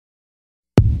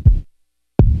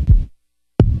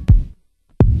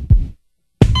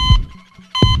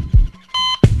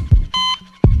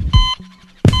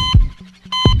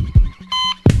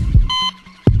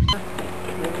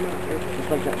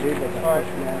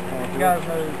You guys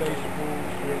know the basic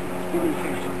rules.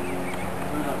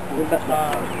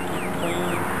 Clean.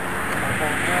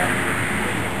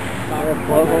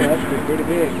 That's pretty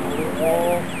big.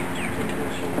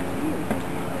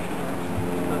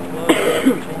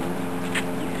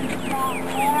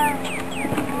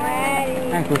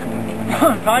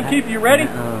 Timekeeper, you ready?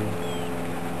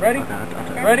 Ready?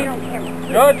 Ready?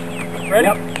 Good? Ready?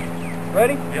 Yep.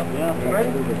 Ready? Yep. Ready?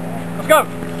 Let's go!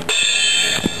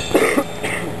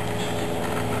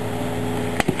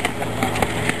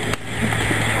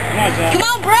 Come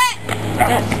on, Brett!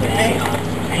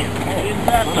 Get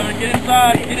inside, son. Get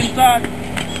inside. Get inside.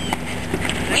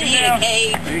 We need a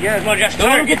cage. There you go. Come on, Josh. Don't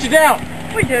let him get you down.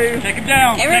 We do. Take him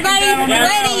down. Everybody's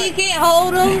ready. You can't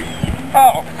hold them.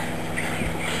 Oh.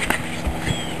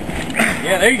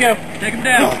 Yeah, there you go. Take him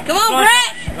down. Come on,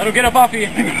 Brett! Let him get up off of you.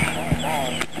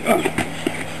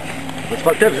 What's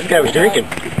fucked up? This guy was drinking.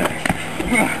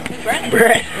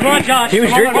 Brett. Come on, Josh. He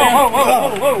was drinking.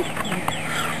 Whoa.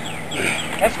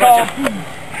 Let's go.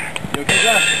 You okay,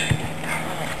 Josh?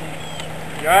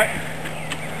 You alright?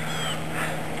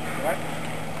 You alright?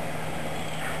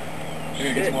 You're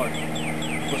gonna get some water.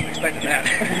 Wasn't expecting that.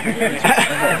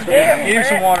 Get him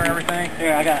some water and everything.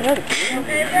 Here, I got it.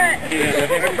 Hey, Brett.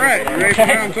 Hey, Brett, you ready for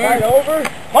round two? Over.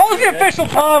 What was the official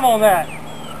time on that?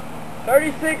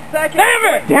 36 seconds.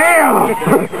 Damn it!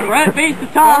 Damn! Brett beats the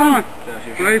time.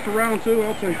 Ready for round two?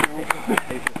 I'll take round two.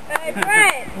 Hey,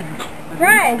 Brett.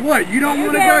 Brett. Oh, what? You don't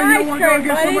want to go? You don't want to go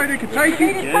get somebody that can take you?